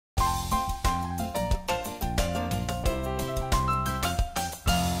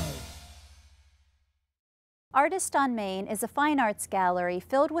Artist on Main is a fine arts gallery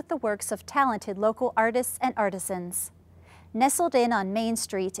filled with the works of talented local artists and artisans. Nestled in on Main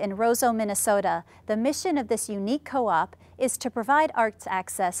Street in Roseau, Minnesota, the mission of this unique co-op is to provide arts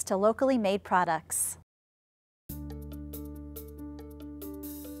access to locally made products.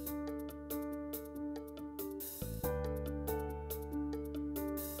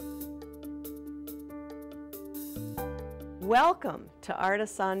 Welcome to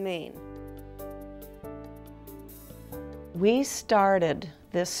Artists on Main. We started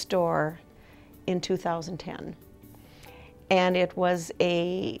this store in 2010, and it was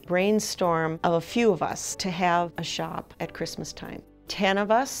a brainstorm of a few of us to have a shop at Christmas time. 10 of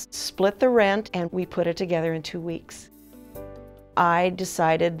us split the rent and we put it together in 2 weeks. I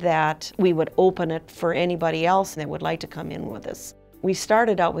decided that we would open it for anybody else that would like to come in with us. We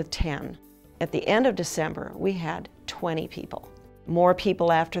started out with 10. At the end of December, we had 20 people. More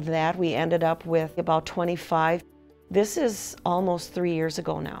people after that. We ended up with about 25. This is almost 3 years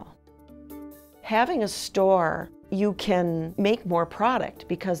ago now. Having a store, you can make more product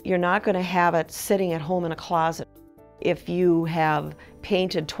because you're not going to have it sitting at home in a closet. If you have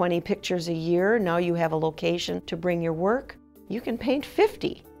painted 20 pictures a year, now you have a location to bring your work. You can paint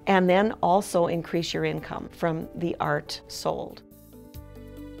 50 and then also increase your income from the art sold.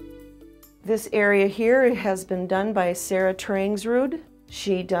 This area here has been done by Sarah Trangsrud.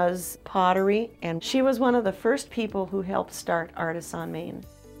 She does pottery, and she was one of the first people who helped start Artists on Main.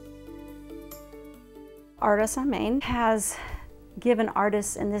 Artists on Main has given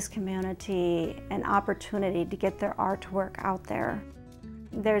artists in this community an opportunity to get their artwork out there.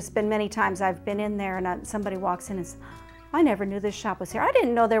 There's been many times I've been in there and somebody walks in and says, I never knew this shop was here. I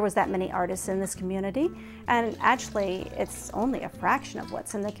didn't know there was that many artists in this community. And actually, it's only a fraction of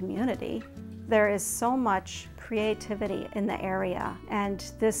what's in the community. There is so much creativity in the area,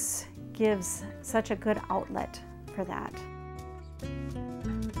 and this gives such a good outlet for that.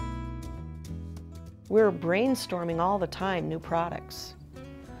 We're brainstorming all the time new products.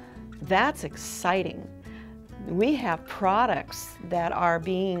 That's exciting. We have products that are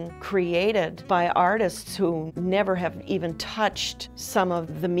being created by artists who never have even touched some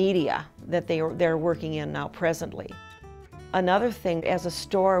of the media that they're working in now presently. Another thing, as a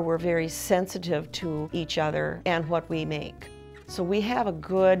store, we're very sensitive to each other and what we make. So we have a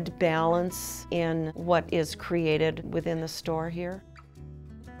good balance in what is created within the store here.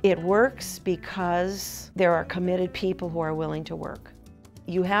 It works because there are committed people who are willing to work.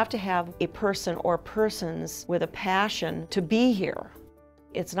 You have to have a person or persons with a passion to be here.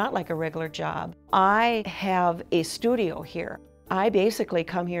 It's not like a regular job. I have a studio here. I basically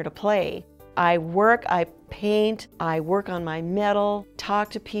come here to play. I work, I paint, I work on my metal, talk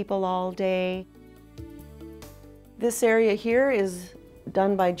to people all day. This area here is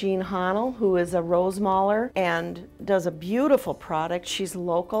done by Jean Honnell, who is a rose mauler and does a beautiful product. She's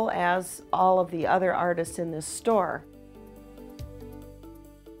local, as all of the other artists in this store.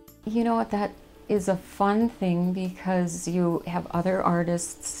 You know what, that is a fun thing because you have other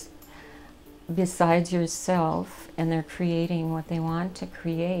artists besides yourself and they're creating what they want to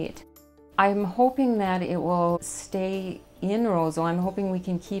create. I'm hoping that it will stay in Roseau. I'm hoping we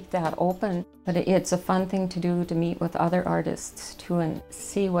can keep that open, but it's a fun thing to do, to meet with other artists too and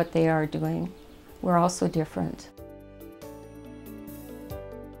see what they are doing. We're all so different.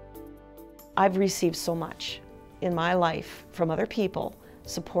 I've received so much in my life from other people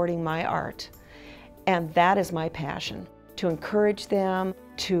supporting my art, and that is my passion, to encourage them,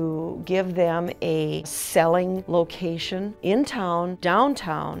 to give them a selling location in town,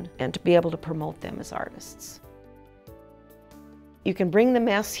 downtown, and to be able to promote them as artists. You can bring the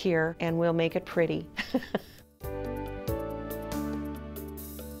mess here and we'll make it pretty.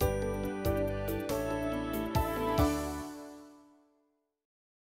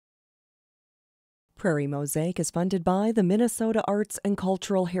 Prairie Mosaic is funded by the Minnesota Arts and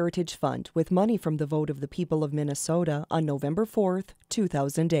Cultural Heritage Fund with money from the vote of the people of Minnesota on November 4th,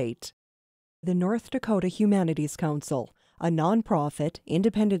 2008. The North Dakota Humanities Council, a nonprofit,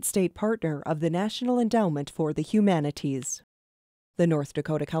 independent state partner of the National Endowment for the Humanities. The North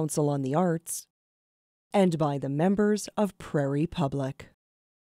Dakota Council on the Arts, and by the members of Prairie Public.